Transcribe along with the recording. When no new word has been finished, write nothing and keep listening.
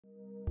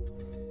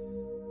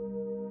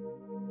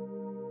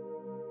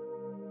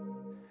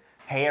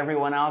Hey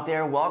everyone out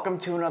there, welcome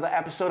to another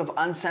episode of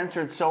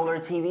Uncensored Solar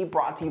TV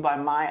brought to you by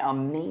my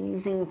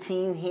amazing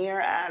team here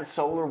at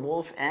Solar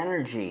Wolf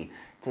Energy.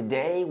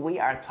 Today we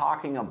are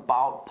talking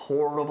about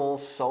portable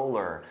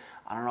solar.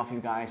 I don't know if you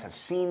guys have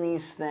seen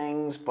these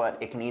things, but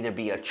it can either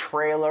be a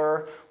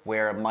trailer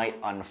where it might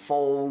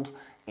unfold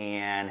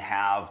and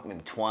have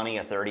maybe 20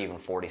 or 30, even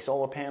 40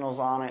 solar panels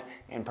on it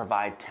and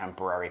provide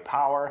temporary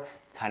power.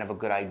 Kind of a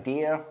good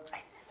idea. I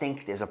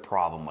think there's a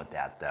problem with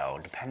that though.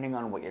 Depending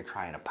on what you're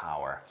trying to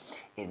power,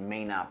 it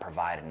may not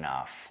provide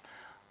enough.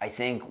 I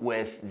think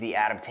with the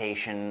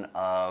adaptation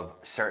of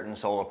certain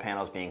solar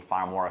panels being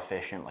far more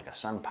efficient, like a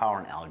SunPower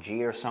and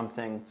LG or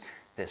something,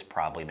 this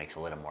probably makes a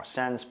little more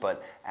sense.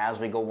 But as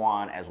we go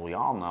on, as we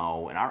all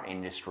know, in our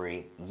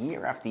industry,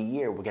 year after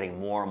year, we're getting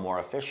more and more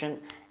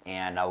efficient,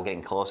 and we're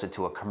getting closer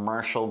to a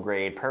commercial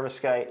grade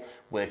perovskite,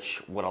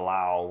 which would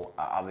allow,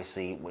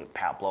 obviously, we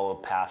blow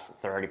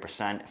past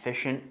 30%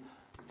 efficient.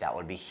 That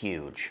would be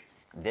huge.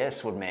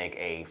 This would make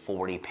a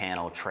 40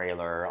 panel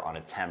trailer on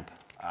a temp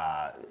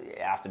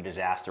after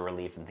disaster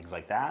relief and things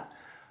like that,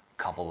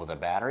 coupled with a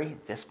battery.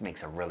 This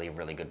makes a really,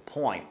 really good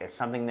point. It's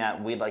something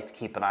that we'd like to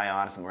keep an eye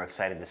on, and we're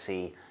excited to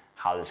see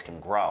how this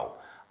can grow.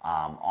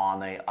 On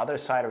the other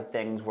side of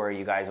things, where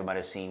you guys might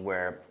have seen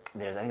where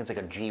there's, I think it's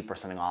like a Jeep or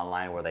something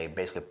online where they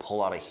basically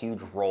pull out a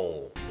huge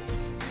roll.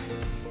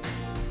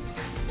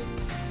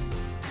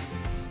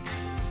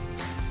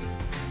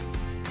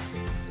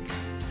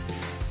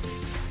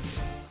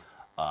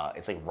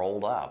 It's like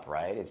rolled up,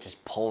 right? It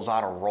just pulls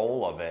out a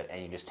roll of it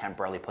and you just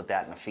temporarily put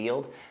that in the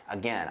field.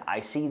 Again,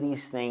 I see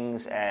these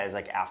things as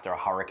like after a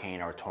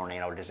hurricane or a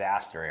tornado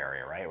disaster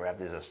area, right? Where if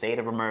there's a state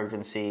of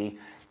emergency,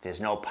 there's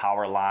no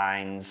power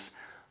lines.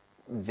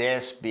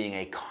 This being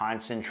a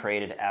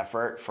concentrated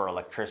effort for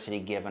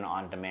electricity given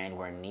on demand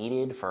where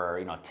needed for,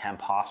 you know,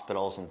 temp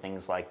hospitals and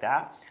things like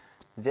that.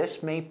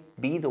 This may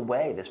be the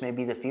way, this may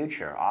be the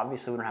future.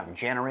 Obviously, we don't have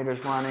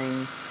generators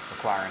running,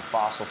 requiring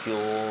fossil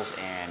fuels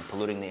and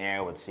polluting the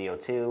air with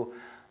CO2.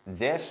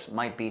 This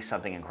might be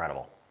something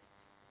incredible.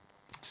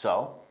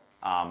 So,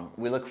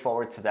 we look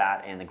forward to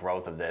that and the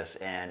growth of this.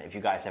 And if you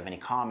guys have any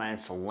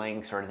comments,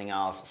 links, or anything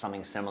else,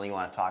 something similar you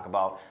want to talk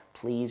about,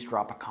 please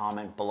drop a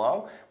comment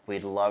below.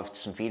 We'd love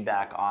some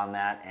feedback on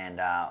that. And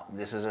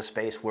this is a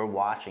space we're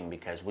watching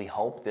because we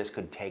hope this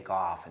could take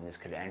off and this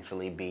could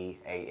eventually be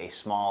a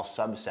small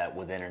subset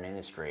within an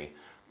industry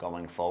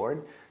going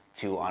forward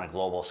to on a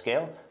global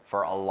scale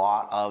for a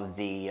lot of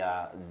the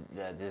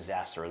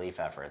disaster relief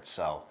efforts.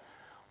 So,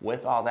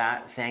 with all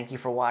that, thank you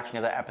for watching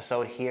another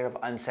episode here of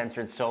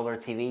Uncensored Solar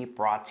TV,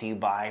 brought to you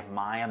by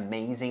my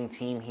amazing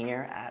team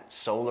here at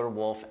Solar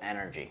Wolf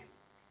Energy.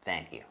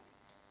 Thank you.